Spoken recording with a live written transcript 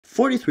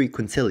43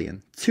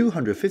 quintillion,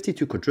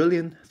 252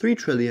 quadrillion, 3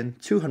 trillion,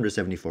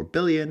 274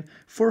 billion,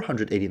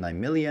 489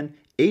 million,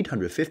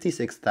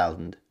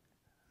 856,000.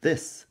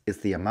 This is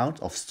the amount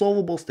of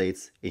solvable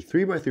states a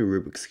 3x3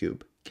 Rubik's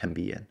Cube can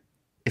be in.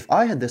 If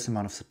I had this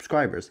amount of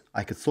subscribers,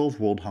 I could solve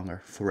world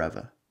hunger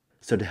forever.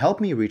 So to help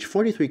me reach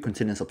 43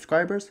 quintillion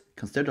subscribers,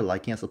 consider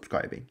liking and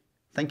subscribing.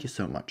 Thank you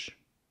so much.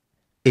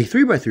 A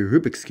 3x3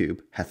 Rubik's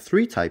Cube has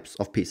 3 types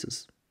of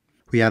pieces.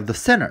 We have the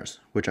centers,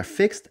 which are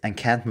fixed and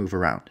can't move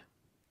around.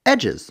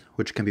 Edges,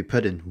 which can be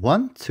put in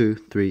 1, 2,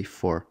 3,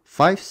 4,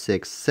 5,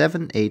 6,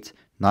 7, 8,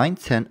 9,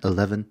 10,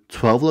 11,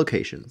 12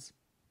 locations.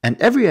 And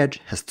every edge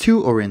has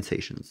 2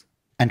 orientations.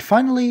 And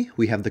finally,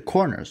 we have the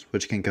corners,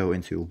 which can go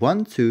into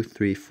 1, 2,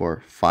 3,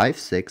 4, 5,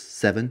 6,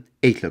 7,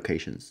 8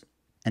 locations.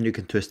 And you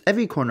can twist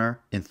every corner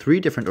in 3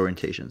 different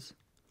orientations.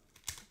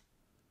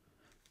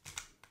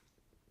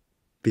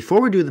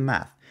 Before we do the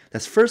math,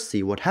 let's first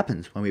see what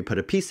happens when we put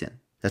a piece in.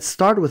 Let's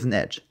start with an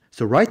edge.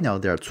 So right now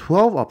there are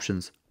 12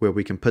 options where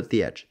we can put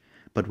the edge.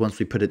 But once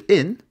we put it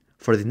in,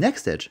 for the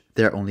next edge,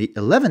 there are only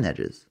 11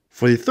 edges.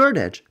 For the third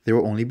edge, there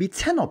will only be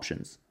 10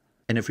 options.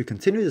 And if we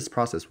continue this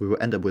process, we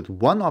will end up with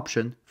 1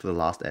 option for the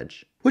last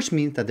edge. Which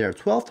means that there are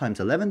 12 times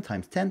 11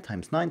 times 10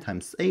 times 9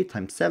 times 8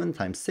 times 7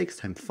 times 6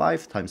 times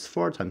 5 times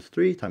 4 times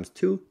 3 times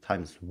 2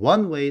 times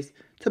 1 ways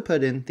to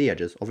put in the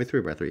edges of a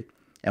 3x3.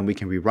 And we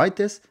can rewrite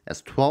this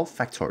as 12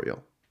 factorial.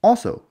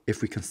 Also,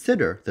 if we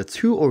consider the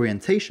 2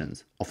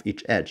 orientations of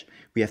each edge,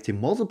 we have to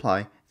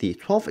multiply the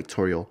 12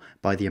 factorial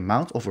by the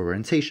amount of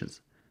orientations.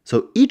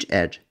 So each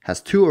edge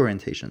has 2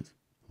 orientations,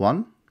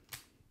 1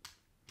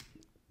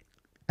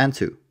 and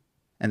 2.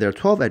 And there are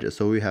 12 edges,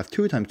 so we have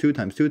 2 times 2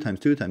 times 2 times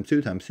 2 times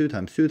 2 times 2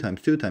 times 2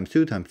 times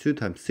 2 times 2 times 2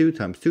 times 2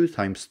 times 2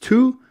 times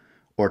 2,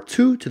 or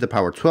 2 to the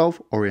power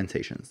 12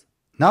 orientations.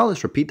 Now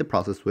let's repeat the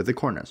process with the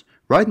corners.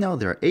 Right now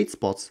there are 8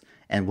 spots,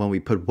 and when we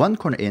put 1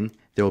 corner in,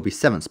 there will be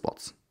 7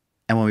 spots.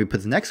 And when we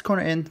put the next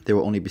corner in, there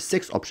will only be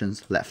 6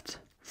 options left.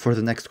 For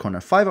the next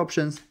corner, 5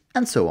 options,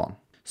 and so on.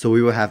 So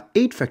we will have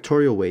 8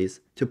 factorial ways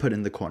to put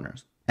in the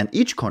corners. And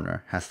each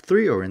corner has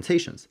 3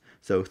 orientations.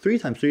 So 3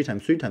 times 3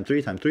 times 3 times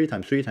 3 times 3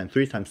 times 3 times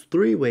 3 times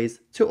 3 ways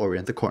to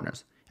orient the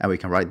corners. And we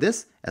can write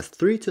this as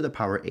 3 to the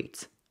power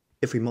 8.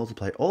 If we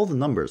multiply all the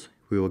numbers,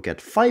 we will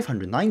get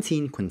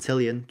 519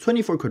 quintillion,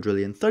 24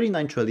 quadrillion,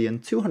 39 trillion,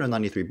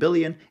 293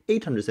 billion,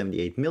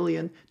 878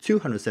 million,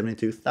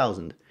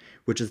 272,000,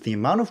 which is the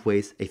amount of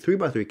ways a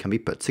 3x3 can be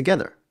put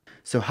together.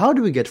 So how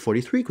do we get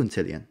 43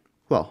 quintillion?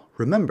 Well,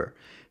 remember,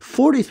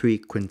 43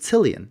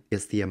 quintillion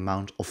is the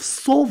amount of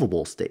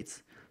solvable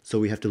states. So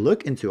we have to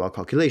look into our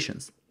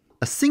calculations.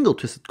 A single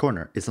twisted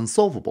corner is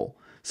unsolvable.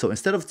 So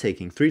instead of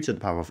taking 3 to the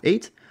power of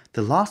 8,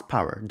 the last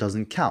power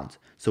doesn't count.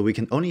 So we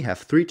can only have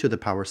 3 to the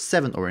power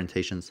 7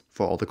 orientations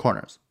for all the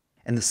corners.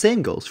 And the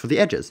same goes for the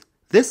edges.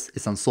 This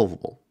is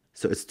unsolvable.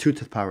 So it's 2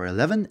 to the power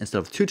 11 instead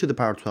of 2 to the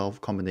power 12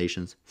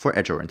 combinations for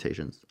edge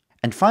orientations.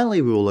 And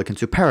finally, we will look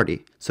into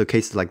parity. So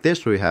cases like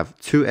this where we have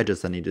 2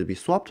 edges that need to be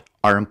swapped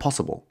are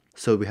impossible.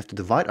 So we have to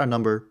divide our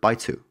number by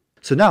 2.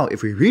 So now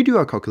if we redo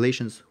our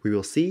calculations, we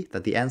will see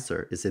that the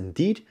answer is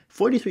indeed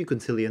 43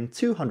 quintillion,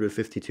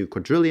 252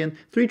 quadrillion,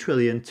 3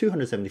 trillion,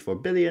 274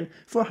 billion,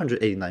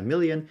 489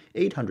 million,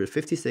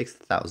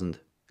 856,000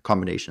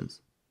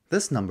 combinations.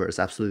 This number is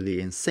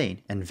absolutely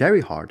insane and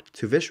very hard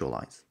to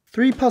visualize.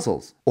 3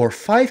 puzzles or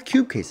 5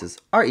 cube cases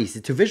are easy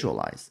to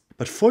visualize.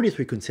 But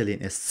 43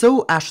 quintillion is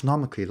so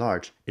astronomically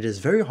large, it is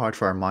very hard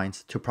for our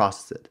minds to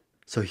process it.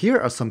 So here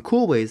are some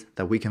cool ways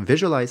that we can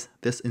visualize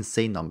this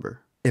insane number.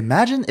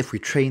 Imagine if we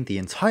trained the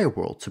entire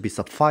world to be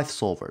sub-5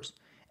 solvers,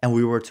 and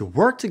we were to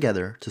work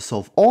together to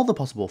solve all the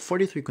possible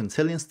 43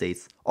 quintillion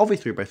states of a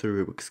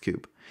 3x3 Rubik's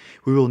Cube.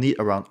 We will need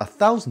around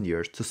 1,000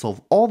 years to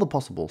solve all the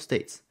possible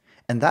states,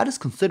 and that is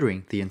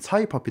considering the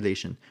entire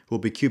population will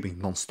be cubing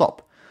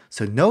non-stop,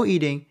 so no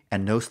eating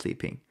and no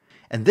sleeping.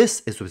 And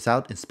this is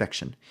without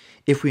inspection.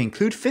 If we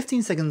include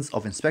 15 seconds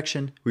of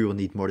inspection, we will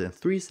need more than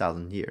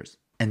 3,000 years.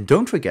 And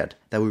don't forget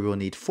that we will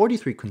need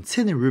 43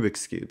 quintillion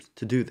Rubik's Cubes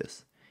to do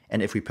this.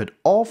 And if we put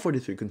all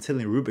 43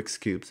 quintillion Rubik's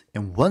Cubes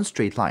in one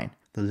straight line,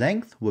 the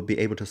length would be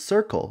able to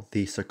circle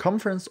the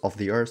circumference of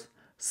the Earth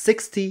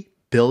 60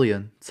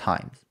 billion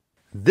times.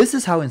 This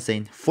is how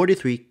insane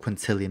 43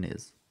 quintillion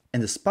is.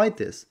 And despite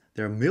this,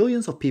 there are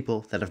millions of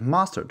people that have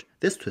mastered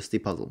this twisty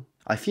puzzle.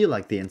 I feel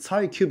like the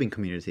entire cubing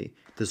community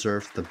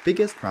deserves the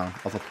biggest round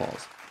of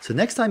applause. So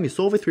next time you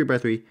solve a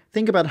 3x3,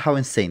 think about how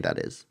insane that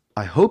is.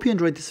 I hope you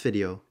enjoyed this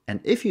video, and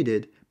if you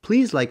did,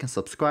 please like and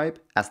subscribe,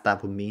 as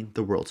that would mean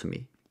the world to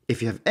me.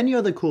 If you have any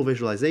other cool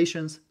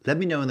visualizations, let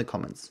me know in the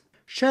comments.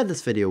 Share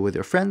this video with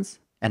your friends,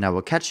 and I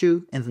will catch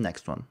you in the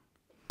next one.